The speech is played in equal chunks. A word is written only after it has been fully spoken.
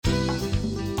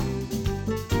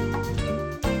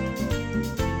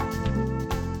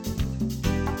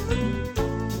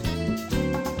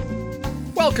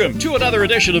Welcome to another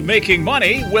edition of Making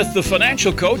Money with the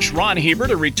financial coach, Ron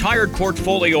Hebert, a retired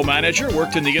portfolio manager,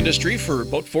 worked in the industry for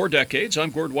about 4 decades.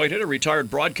 I'm Gord Whitehead, a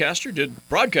retired broadcaster, did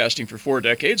broadcasting for 4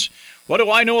 decades. What do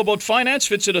I know about finance?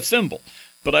 Fits in a thimble.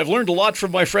 But I've learned a lot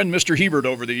from my friend Mr. Hebert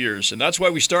over the years, and that's why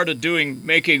we started doing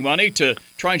Making Money, to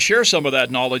try and share some of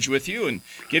that knowledge with you and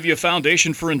give you a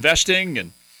foundation for investing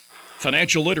and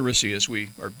financial literacy, as we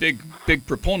are big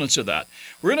proponents of that.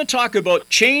 We're going to talk about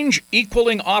change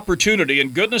equaling opportunity,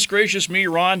 and goodness gracious me,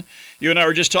 Ron, you and I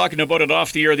were just talking about it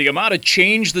off the air. The amount of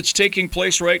change that's taking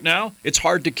place right now, it's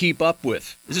hard to keep up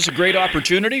with. Is this a great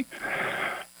opportunity?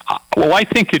 Well, I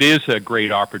think it is a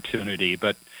great opportunity,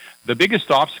 but the biggest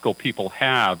obstacle people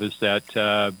have is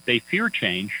that they fear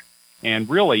change, and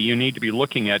really you need to be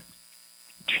looking at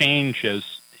change as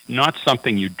not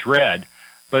something you dread,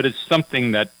 but it's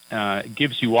something that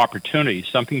gives you opportunity,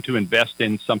 something to invest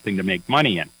in, something to make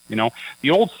money in. You know, the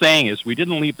old saying is we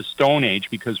didn't leave the Stone Age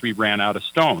because we ran out of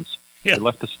stones. Yeah. We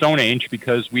left the Stone Age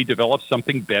because we developed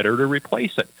something better to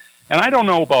replace it. And I don't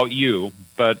know about you,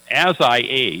 but as I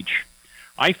age,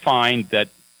 I find that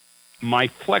my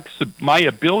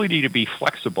ability to be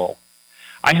flexible,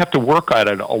 I have to work at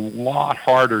it a lot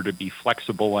harder to be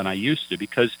flexible than I used to,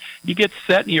 because you get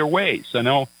set in your ways. I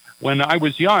know when I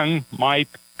was young, my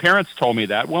parents told me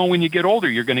that, well, when you get older,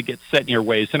 you're going to get set in your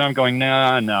ways. And I'm going,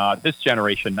 no, this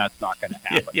generation, that's not going to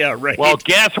happen. Yeah, right. Well,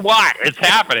 guess what? It's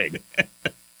happening.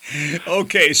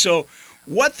 Okay, so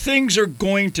what things are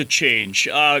going to change?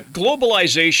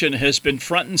 Globalization has been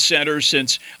front and center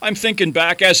since, I'm thinking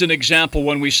back as an example,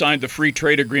 when we signed the free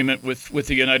trade agreement with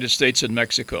the United States and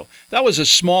Mexico. That was a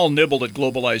small nibble at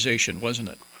globalization, wasn't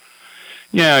it?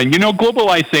 Yeah, you know,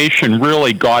 globalization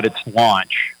really got its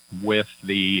launch with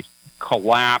the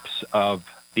collapse of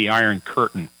the Iron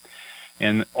Curtain.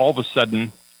 And all of a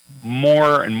sudden,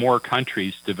 more and more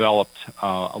countries developed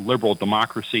liberal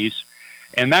democracies,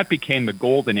 and that became the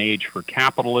golden age for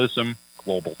capitalism,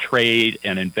 global trade,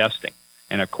 and investing.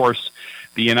 And of course,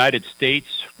 the United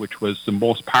States, which was the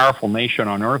most powerful nation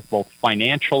on earth, both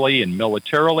financially and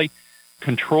militarily,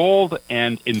 controlled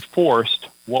and enforced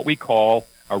what we call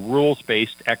a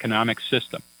rules-based economic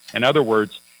system. In other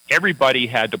words, everybody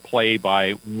had to play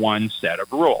by one set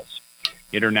of rules.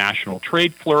 International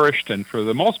trade flourished, and for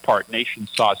the most part, nations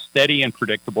saw steady and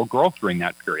predictable growth during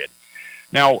that period.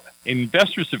 Now,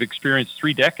 investors have experienced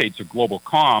 3 decades of global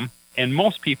calm, and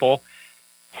most people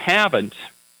haven't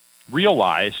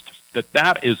realized that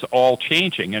that is all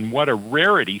changing, and what a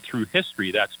rarity through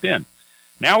history that's been.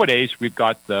 Nowadays, we've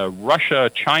got the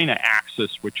Russia-China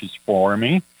axis, which is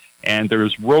forming, and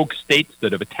there's rogue states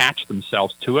that have attached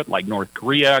themselves to it, like North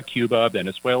Korea, Cuba,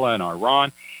 Venezuela, and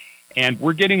Iran. And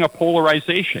we're getting a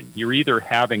polarization. You're either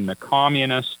having the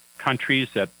communist countries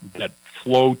that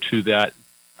flow to that,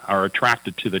 are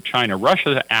attracted to the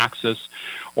China-Russia axis,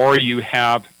 or you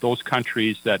have those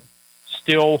countries that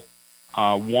still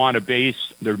want to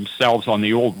base themselves on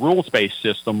the old rules-based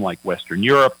system, like Western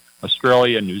Europe,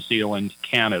 Australia, New Zealand,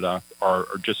 Canada, are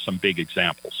just some big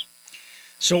examples.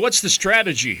 So what's the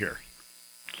strategy here?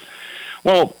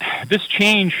 Well, this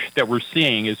change that we're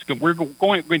seeing is we're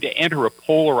going to enter a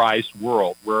polarized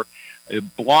world where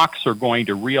blocks are going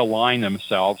to realign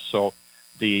themselves. So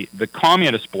the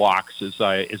communist blocks, as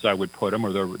I would put them,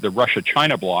 or the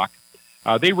Russia-China bloc,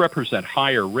 they represent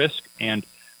higher risk, and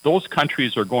those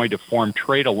countries are going to form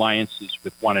trade alliances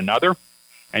with one another.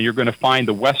 And you're going to find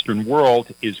the Western world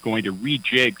is going to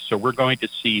rejig. So we're going to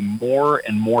see more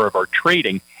and more of our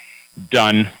trading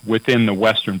done within the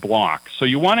Western bloc. So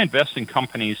you want to invest in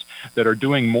companies that are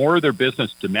doing more of their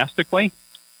business domestically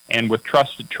and with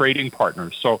trusted trading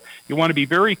partners. So you want to be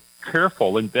very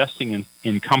careful investing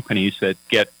in companies that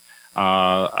get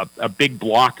a big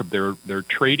block of their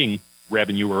trading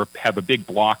revenue, or have a big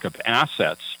block of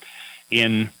assets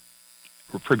in,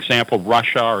 for example,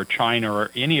 Russia or China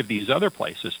or any of these other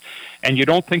places. And you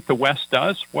don't think the West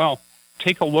does? Well,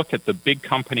 take a look at the big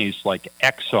companies like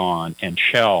Exxon and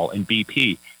Shell and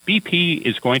BP. BP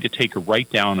is going to take a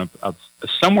write-down of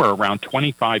somewhere around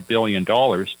 $25 billion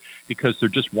because they're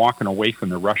just walking away from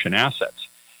the Russian assets.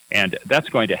 And that's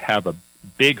going to have a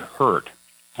big hurt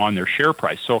on their share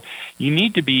price. So you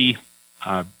need to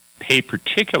pay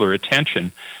particular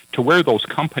attention to where those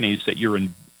companies that you're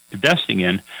investing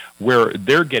in, where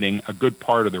they're getting a good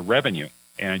part of their revenue.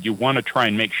 And you want to try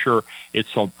and make sure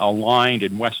it's aligned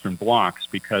in Western blocs,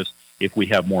 because if we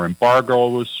have more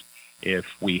embargoes, if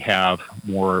we have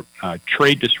more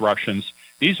trade disruptions,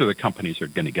 these are the companies that are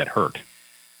going to get hurt.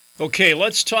 Okay,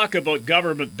 let's talk about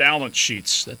government balance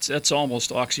sheets. That's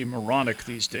almost oxymoronic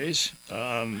these days.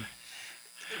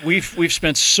 We've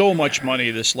spent so much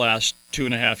money this last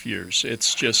 2.5 years.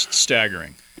 It's just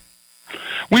staggering.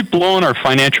 We've blown our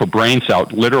financial brains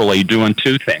out literally doing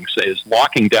two things, is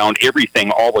locking down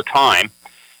everything all the time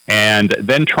and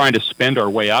then trying to spend our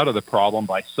way out of the problem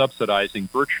by subsidizing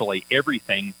virtually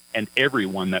everything and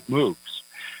everyone that moves.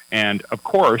 And of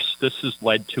course, this has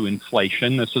led to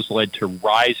inflation. This has led to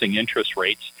rising interest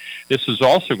rates. This is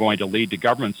also going to lead to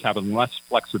governments having less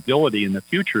flexibility in the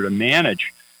future to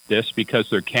manage this because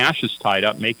their cash is tied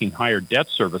up making higher debt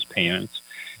service payments.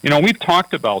 We've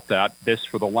talked about this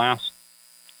for the last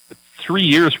 3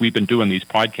 years we've been doing these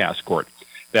podcasts, Gord,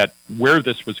 that where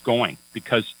this was going,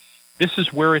 because this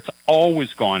is where it's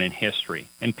always gone in history.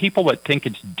 And people that think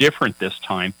it's different this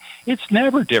time, it's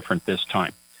never different this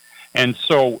time. And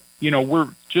so, we're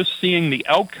just seeing the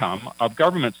outcome of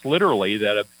governments literally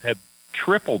that have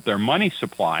tripled their money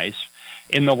supplies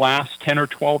in the last 10 or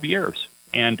 12 years.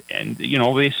 And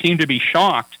they seem to be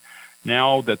shocked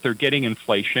now that they're getting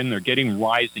inflation, they're getting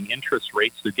rising interest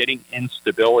rates, they're getting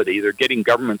instability, they're getting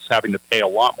governments having to pay a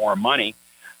lot more money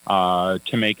to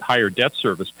make higher debt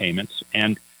service payments.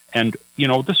 And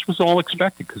this was all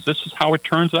expected because this is how it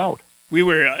turns out.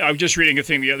 I was just reading a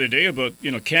thing the other day about,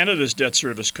 Canada's debt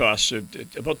service costs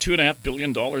about $2.5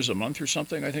 billion a month or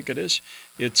something, I think it is.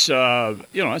 It's, that's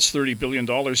 $30 billion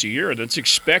a year, and it's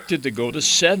expected to go to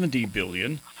 $70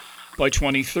 billion by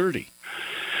 2030.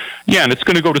 Yeah, and it's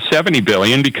going to go to $70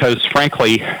 billion because,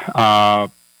 frankly,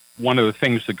 one of the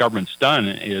things the government's done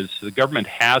is the government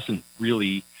hasn't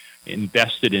really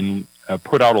invested in,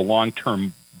 put out a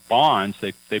long-term bonds.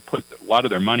 They put a lot of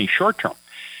their money short-term.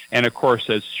 And, of course,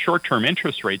 as short-term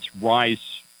interest rates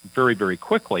rise very, very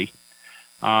quickly,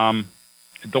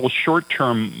 those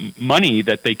short-term money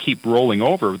that they keep rolling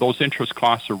over, those interest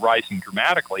costs are rising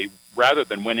dramatically rather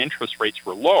than when interest rates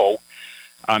were low.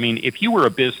 I mean, if you were a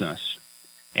business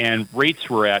and rates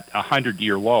were at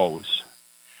 100-year lows,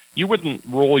 you wouldn't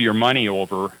roll your money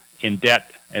over in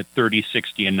debt at 30,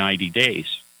 60, and 90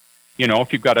 days.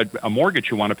 If you've got a mortgage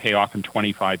you want to pay off in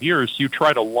 25 years, you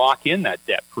try to lock in that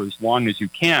debt for as long as you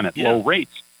can at low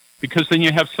rates because then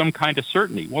you have some kind of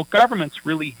certainty. Well, governments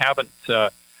really haven't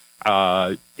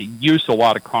used a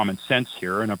lot of common sense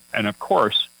here. And of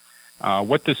course,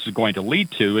 what this is going to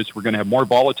lead to is we're going to have more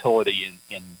volatility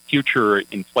in future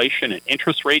inflation and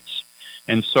interest rates.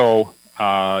 And so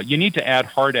you need to add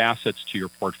hard assets to your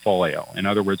portfolio. In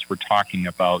other words, we're talking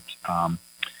about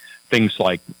things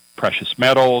like precious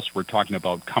metals. We're talking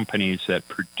about companies that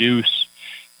produce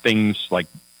things like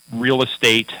real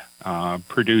estate,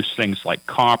 produce things like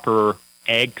copper,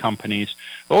 ag companies.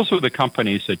 Those are the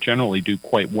companies that generally do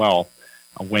quite well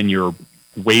when you're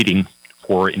waiting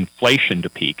for inflation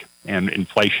to peak, and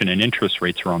inflation and interest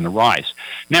rates are on the rise.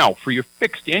 Now, for your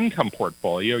fixed income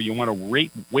portfolio, you want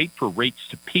to wait for rates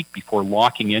to peak before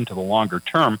locking into the longer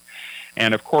term.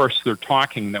 And of course, they're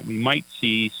talking that we might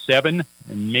see 7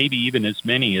 and maybe even as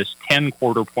many as 10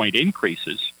 quarter-point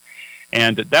increases.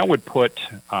 And that would put,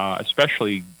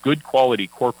 especially good quality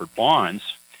corporate bonds,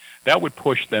 that would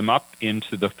push them up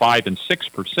into the 5 and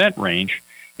 6% range.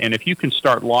 And if you can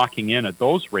start locking in at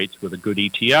those rates with a good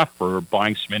ETF or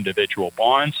buying some individual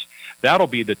bonds, that'll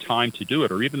be the time to do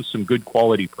it, or even some good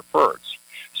quality preferreds.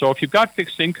 So if you've got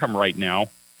fixed income right now,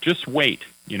 just wait.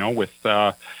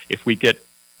 If we get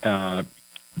the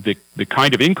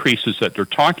kind of increases that they're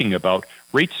talking about,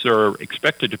 rates are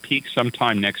expected to peak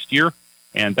sometime next year,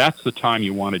 and that's the time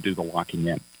you want to do the locking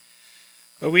in.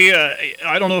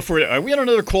 I don't know if are we in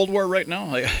another Cold War right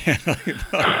now?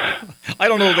 I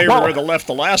don't know if they were left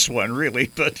the last one, really,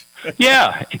 but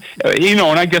yeah, and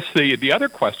I guess the other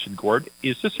question, Gord,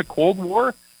 is this a Cold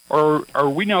War, or are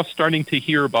we now starting to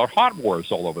hear about hot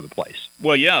wars all over the place?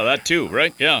 Well, yeah, that too,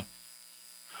 right? Yeah.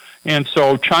 And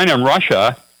so China and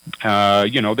Russia,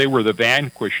 they were the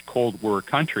vanquished Cold War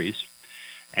countries,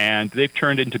 and they've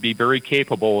turned into be very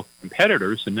capable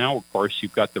competitors. And now, of course,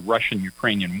 you've got the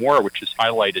Russian-Ukrainian war, which has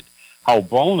highlighted how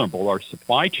vulnerable our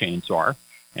supply chains are.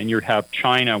 And you have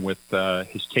China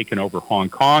has taken over Hong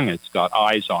Kong. It's got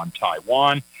eyes on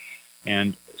Taiwan.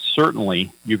 And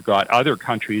certainly you've got other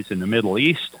countries in the Middle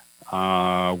East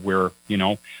where,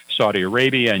 Saudi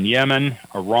Arabia and Yemen,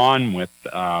 Iran with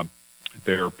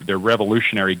their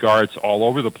revolutionary guards all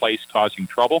over the place causing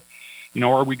trouble.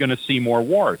 Are we going to see more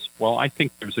wars? Well, I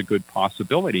think there's a good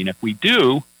possibility. And if we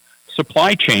do,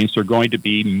 supply chains are going to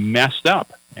be messed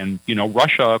up. And,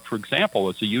 Russia, for example,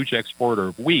 is a huge exporter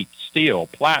of wheat, steel,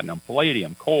 platinum,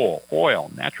 palladium, coal,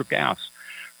 oil, natural gas,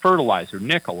 fertilizer,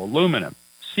 nickel, aluminum,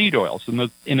 seed oils,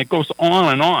 and it goes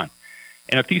on and on.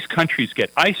 And if these countries get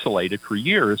isolated for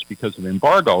years because of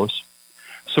embargoes,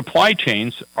 supply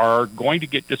chains are going to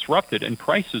get disrupted and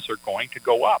prices are going to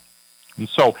go up. And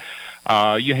so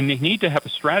you need to have a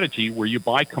strategy where you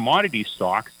buy commodity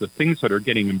stocks, the things that are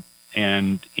getting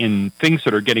things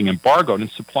that are getting embargoed, and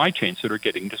supply chains that are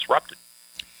getting disrupted.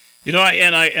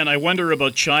 I wonder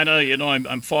about China.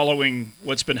 I'm following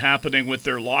what's been happening with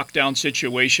their lockdown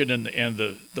situation and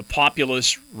the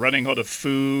populace running out of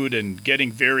food and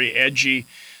getting very edgy.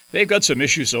 They've got some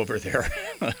issues over there.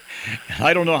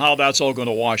 I don't know how that's all going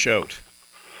to wash out.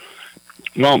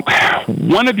 Well,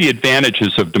 one of the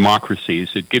advantages of democracy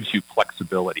is it gives you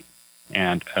flexibility.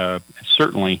 And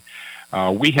certainly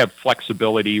we have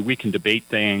flexibility. We can debate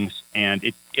things, and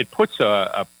it puts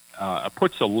a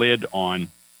lid on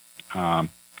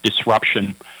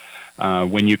disruption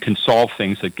when you can solve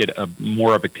things that get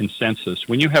more of a consensus.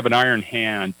 When you have an iron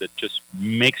hand that just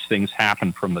makes things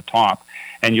happen from the top,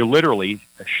 and you literally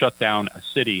shut down a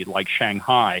city like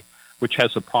Shanghai, which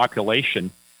has a population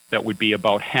that would be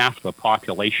about half the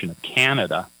population of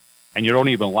Canada, and you don't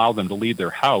even allow them to leave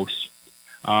their house,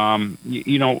 that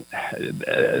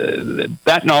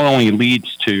not only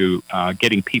leads to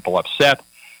getting people upset,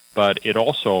 but it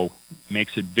also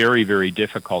makes it very, very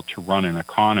difficult to run an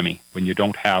economy when you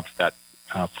don't have that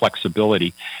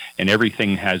flexibility, and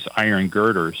everything has iron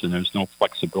girders, and there's no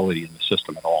flexibility in the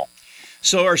system at all.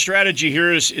 So our strategy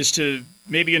here is to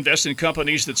maybe invest in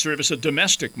companies that service a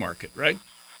domestic market, right?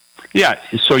 Yeah,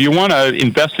 so you want to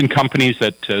invest in companies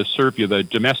that serve you the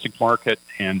domestic market,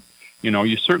 and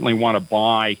you certainly want to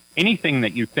buy anything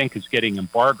that you think is getting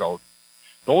embargoed.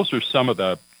 Those are some of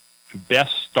the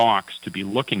best stocks to be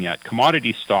looking at.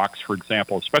 Commodity stocks, for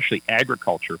example, especially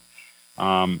agriculture.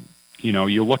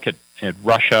 You look at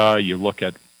Russia, you look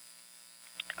at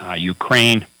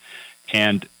Ukraine,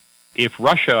 and if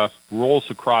Russia rolls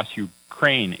across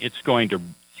Ukraine, it's going to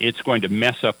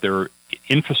mess up their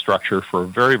infrastructure for a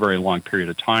very, very long period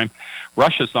of time.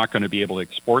 Russia's not going to be able to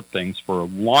export things for a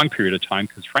long period of time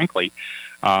because, frankly,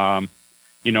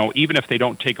 even if they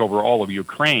don't take over all of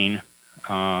Ukraine,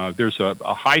 there's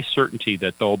a high certainty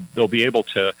that they'll be able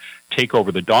to take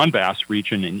over the Donbass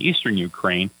region in eastern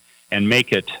Ukraine and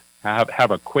make it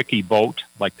have a quickie vote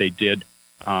like they did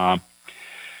in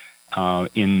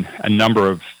a number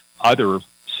of other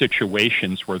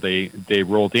situations where they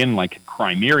rolled in, like in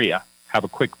Crimea, have a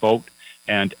quick vote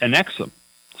and annex them.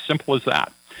 Simple as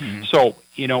that. Mm-hmm. So,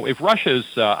 if Russia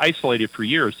is isolated for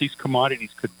years, these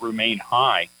commodities could remain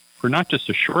high for not just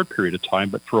a short period of time,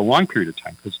 but for a long period of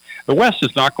time, because the West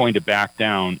is not going to back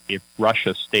down if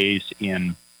Russia stays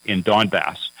in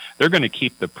Donbass. They're going to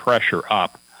keep the pressure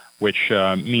up, which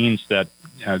means that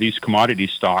these commodity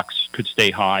stocks could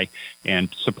stay high,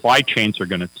 and supply chains are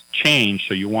going to change.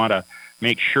 So you want to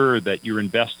make sure that you're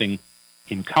investing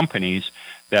in companies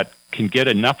that can get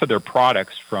enough of their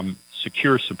products from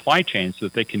secure supply chains so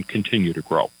that they can continue to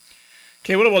grow.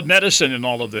 Okay, what about medicine in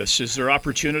all of this? Is there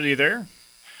opportunity there?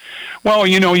 Well,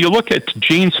 you look at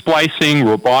gene splicing,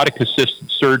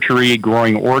 robotic-assisted surgery,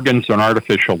 growing organs and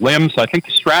artificial limbs. I think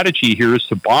the strategy here is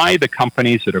to buy the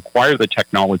companies that acquire the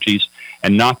technologies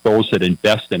and not those that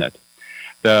invest in it.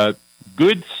 The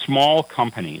good small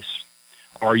companies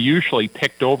are usually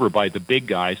picked over by the big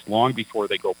guys long before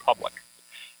they go public.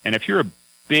 And if you're a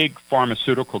big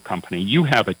pharmaceutical company, you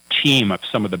have a team of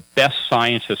some of the best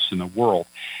scientists in the world,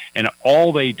 and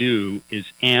all they do is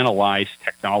analyze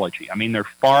technology. I mean, they're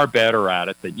far better at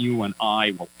it than you and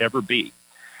I will ever be.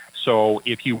 So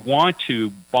if you want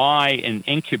to buy an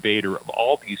incubator of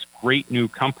all these great new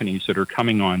companies that are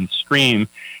coming on stream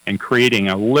and creating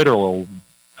a literal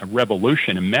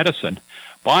revolution in medicine,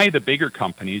 buy the bigger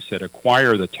companies that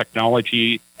acquire the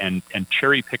technology and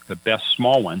cherry pick the best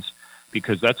small ones,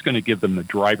 because that's going to give them the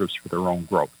drivers for their own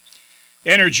growth.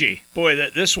 Energy. Boy,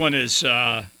 this one is,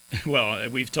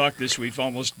 we've talked this, we've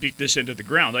almost beat this into the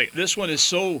ground. This one is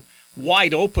so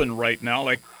wide open right now.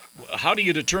 How do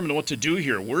you determine what to do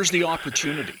here? Where's the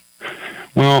opportunity?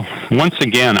 Well, once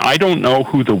again, I don't know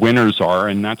who the winners are,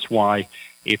 and that's why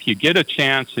if you get a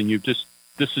chance and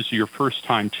this is your first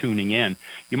time tuning in,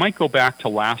 you might go back to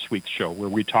last week's show where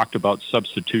we talked about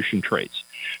substitution trades.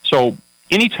 So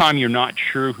anytime you're not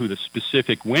sure who the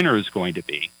specific winner is going to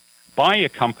be, buy a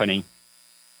company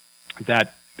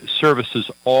that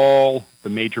services all the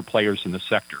major players in the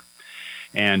sector.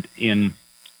 And in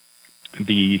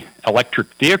the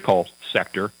electric vehicle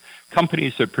sector,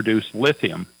 companies that produce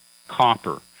lithium,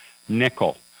 copper,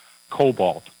 nickel,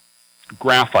 cobalt,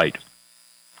 graphite,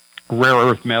 rare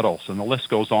earth metals, and the list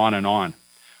goes on and on.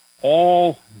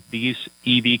 All these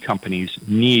EV companies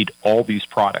need all these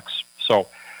products. So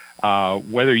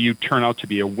whether you turn out to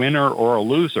be a winner or a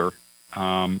loser,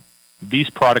 these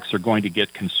products are going to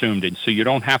get consumed, and so you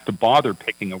don't have to bother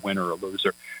picking a winner or a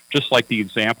loser. Just like the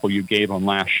example you gave on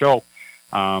last show,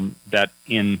 that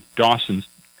in Dawson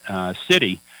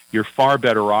City, you're far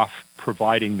better off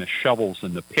providing the shovels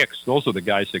and the picks. Those are the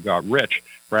guys that got rich,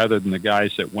 rather than the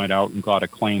guys that went out and got a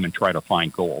claim and try to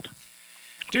find gold.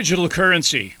 Digital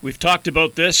currency. We've talked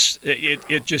about this.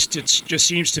 It just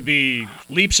seems to be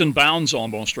leaps and bounds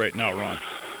almost right now, Ron.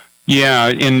 Yeah,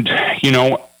 and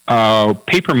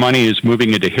paper money is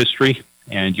moving into history,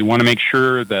 and you want to make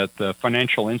sure that the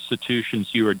financial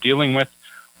institutions you are dealing with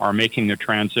are making the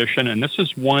transition. And this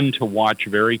is one to watch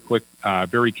very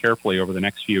carefully over the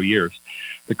next few years.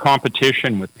 The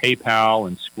competition with PayPal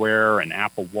and Square and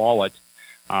Apple Wallet.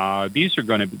 These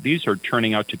are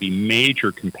turning out to be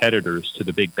major competitors to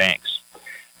the big banks.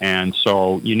 And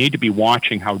so you need to be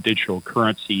watching how digital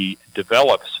currency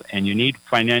develops, and you need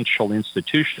financial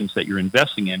institutions that you're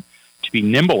investing in to be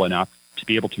nimble enough to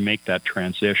be able to make that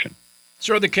transition.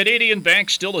 So are the Canadian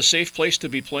banks still a safe place to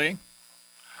be playing?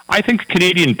 I think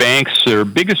Canadian banks, their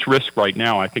biggest risk right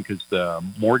now, I think, is the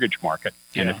mortgage market.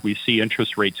 Yeah. And if we see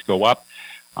interest rates go up,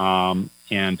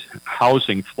 and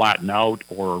housing flatten out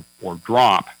or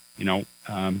drop,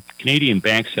 Canadian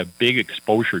banks have big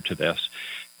exposure to this.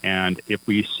 And if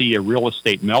we see a real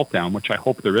estate meltdown, which I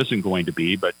hope there isn't going to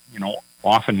be, but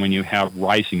often when you have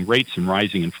rising rates and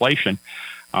rising inflation,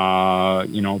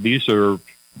 these are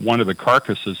one of the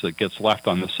carcasses that gets left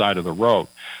on the side of the road.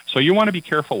 So you want to be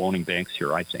careful owning banks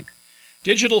here, I think.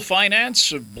 Digital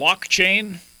finance,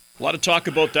 blockchain. A lot of talk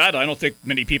about that. I don't think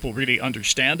many people really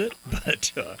understand it,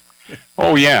 but...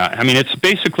 Oh, yeah. I mean, it's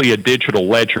basically a digital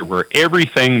ledger where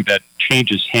everything that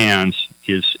changes hands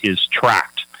is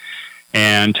tracked.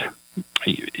 And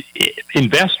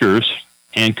investors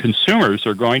and consumers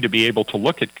are going to be able to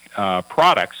look at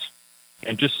products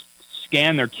and just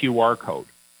scan their QR code.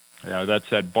 That's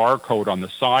that barcode on the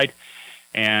side,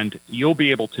 and you'll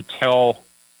be able to tell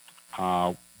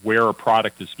where a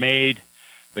product is made,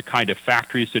 the kind of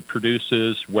factories it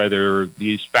produces, whether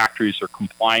these factories are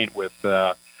compliant with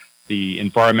the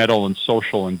environmental and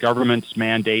social and government's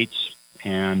mandates,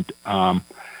 and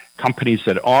companies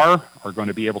that are going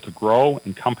to be able to grow,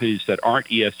 and companies that aren't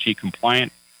ESG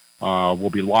compliant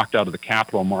will be locked out of the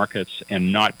capital markets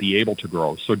and not be able to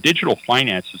grow. So digital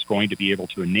finance is going to be able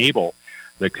to enable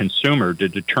the consumer to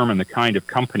determine the kind of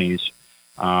companies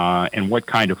and what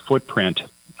kind of footprint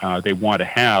they want to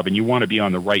have, and you want to be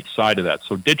on the right side of that.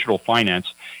 So digital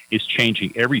finance is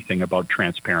changing everything about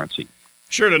transparency.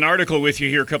 Shared an article with you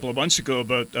here a couple of months ago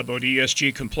about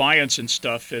ESG compliance and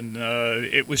stuff, and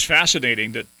it was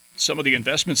fascinating that some of the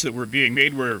investments that were being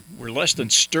made were less than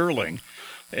sterling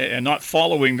and not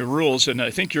following the rules. And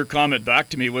I think your comment back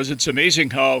to me was, it's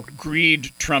amazing how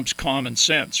greed trumps common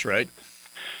sense, right?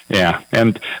 Yeah,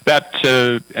 and that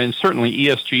and certainly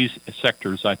ESG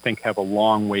sectors, I think, have a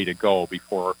long way to go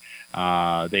before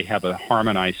they have a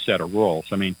harmonized set of rules.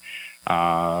 I mean,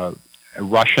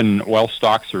 Russian oil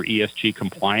stocks are ESG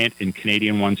compliant and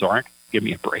Canadian ones aren't. Give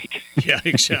me a break. Yeah,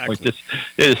 exactly.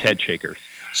 It is head shakers.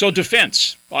 So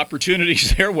defense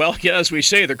opportunities there. Well, yeah, as we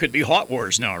say, there could be hot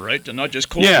wars now, right? And not just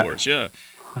cold wars. Yeah.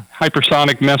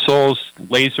 Hypersonic missiles,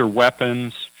 laser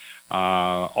weapons,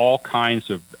 all kinds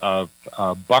of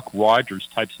Buck Rogers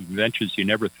types of inventions you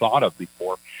never thought of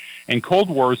before. And cold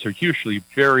wars are usually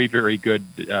very, very good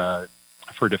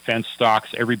for defense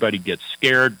stocks. Everybody gets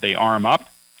scared. They arm up.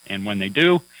 And when they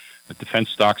do, the defense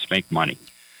stocks make money.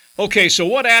 Okay, so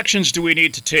what actions do we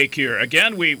need to take here?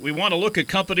 Again, we want to look at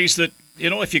companies that,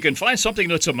 if you can find something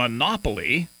that's a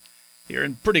monopoly, you're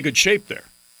in pretty good shape there.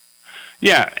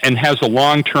 Yeah, and has a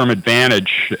long-term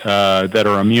advantage that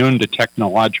are immune to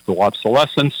technological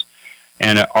obsolescence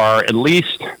and are at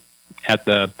least at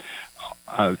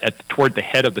toward the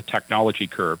head of the technology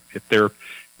curve.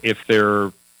 If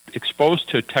they're exposed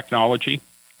to technology,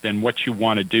 then what you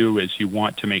want to do is you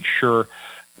want to make sure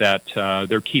that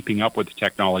they're keeping up with the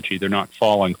technology. They're not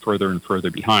falling further and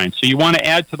further behind. So you want to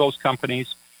add to those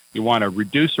companies. You want to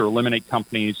reduce or eliminate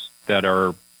companies that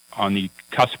are on the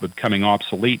cusp of becoming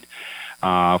obsolete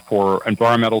for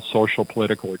environmental, social,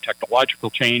 political, or technological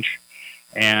change.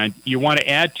 And you want to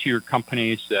add to your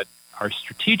companies that are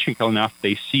strategic enough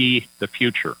they see the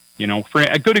future. For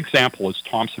a good example is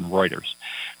Thomson Reuters.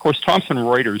 Of course, Thomson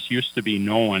Reuters used to be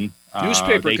known...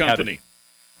 newspaper company.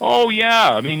 Oh,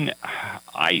 yeah. I mean,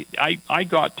 I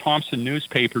got Thomson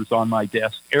newspapers on my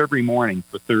desk every morning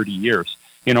for 30 years.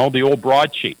 The old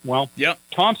broadsheet. Well, yeah.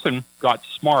 Thomson got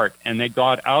smart, and they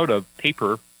got out of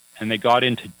paper, and they got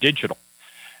into digital.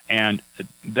 And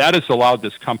that has allowed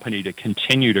this company to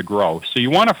continue to grow. So you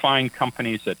want to find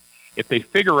companies that, if they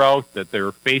figure out that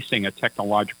they're facing a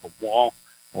technological wall,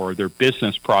 or their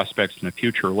business prospects in the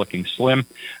future are looking slim,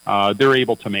 they're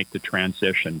able to make the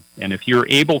transition. And if you're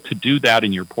able to do that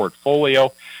in your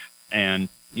portfolio, and,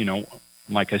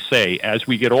 like I say, as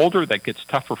we get older, that gets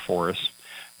tougher for us.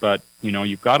 But,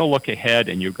 you've got to look ahead,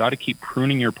 and you've got to keep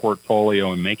pruning your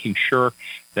portfolio and making sure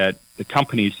that the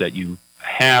companies that you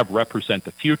have represent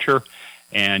the future,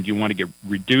 and you want to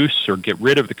reduce or get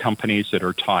rid of the companies that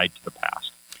are tied to the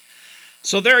past.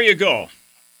 So there you go.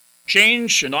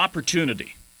 Change and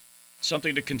opportunity.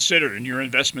 Something to consider in your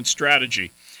investment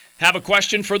strategy. Have a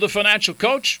question for the financial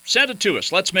coach? Send it to us.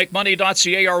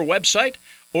 letsmakemoney.ca, our website,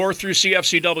 or through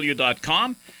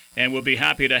cfcw.com, and we'll be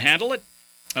happy to handle it.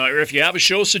 Or if you have a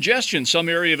show suggestion, some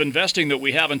area of investing that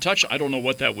we haven't touched, I don't know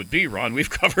what that would be, Ron. We've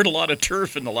covered a lot of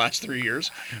turf in the last 3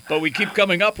 years, but we keep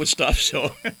coming up with stuff.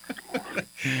 So,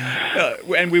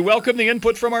 and we welcome the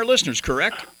input from our listeners,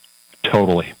 correct?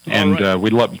 Totally, and right. We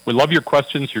love your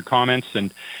questions, your comments,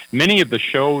 and many of the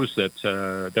shows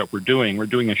that we're doing. We're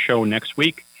doing a show next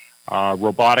week,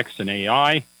 robotics and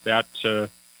AI. That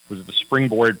was the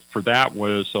springboard for that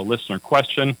was a listener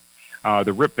question.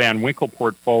 The Rip Van Winkle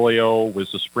portfolio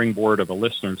was the springboard of a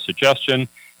listener suggestion.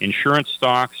 Insurance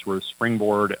stocks were a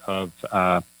springboard of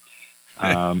a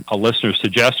listener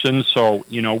suggestion. So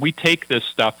we take this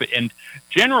stuff, and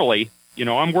generally,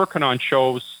 I'm working on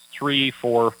shows 3,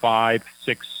 4, 5,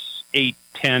 6, 8,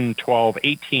 10, 12,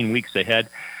 18 weeks ahead.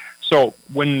 So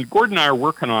when Gordon and I are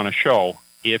working on a show,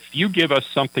 if you give us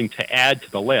something to add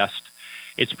to the list,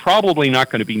 it's probably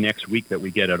not going to be next week that we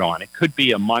get it on. It could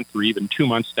be a month or even 2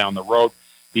 months down the road,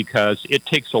 because it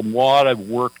takes a lot of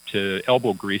work to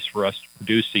elbow grease for us to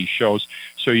produce these shows.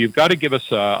 So you've got to give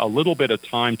us a little bit of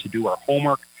time to do our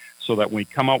homework, so that when we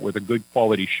come out with a good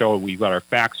quality show, we've got our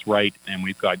facts right and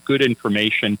we've got good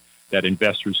information that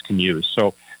investors can use.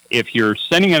 So if you're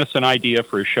sending us an idea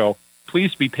for a show,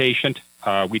 please be patient.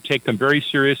 We take them very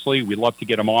seriously. We love to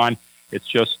get them on. It's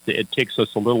just, it takes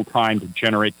us a little time to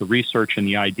generate the research and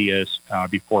the ideas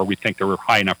before we think they're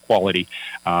high enough quality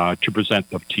to present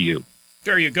them to you.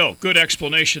 There you go. Good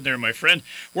explanation there, my friend.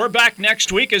 We're back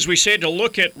next week, as we say, to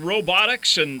look at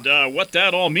robotics and what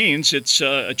that all means. It's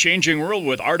a changing world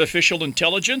with artificial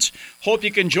intelligence. Hope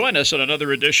you can join us on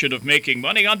another edition of Making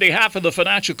Money. On behalf of the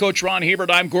financial coach, Ron Hebert,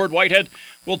 I'm Gord Whitehead.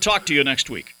 We'll talk to you next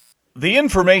week. The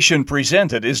information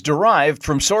presented is derived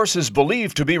from sources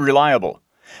believed to be reliable.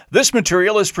 This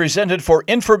material is presented for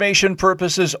information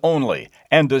purposes only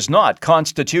and does not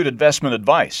constitute investment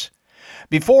advice.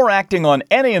 Before acting on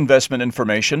any investment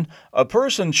information, a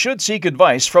person should seek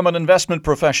advice from an investment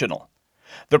professional.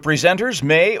 The presenters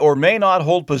may or may not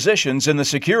hold positions in the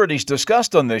securities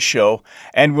discussed on this show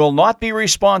and will not be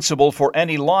responsible for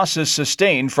any losses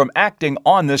sustained from acting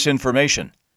on this information.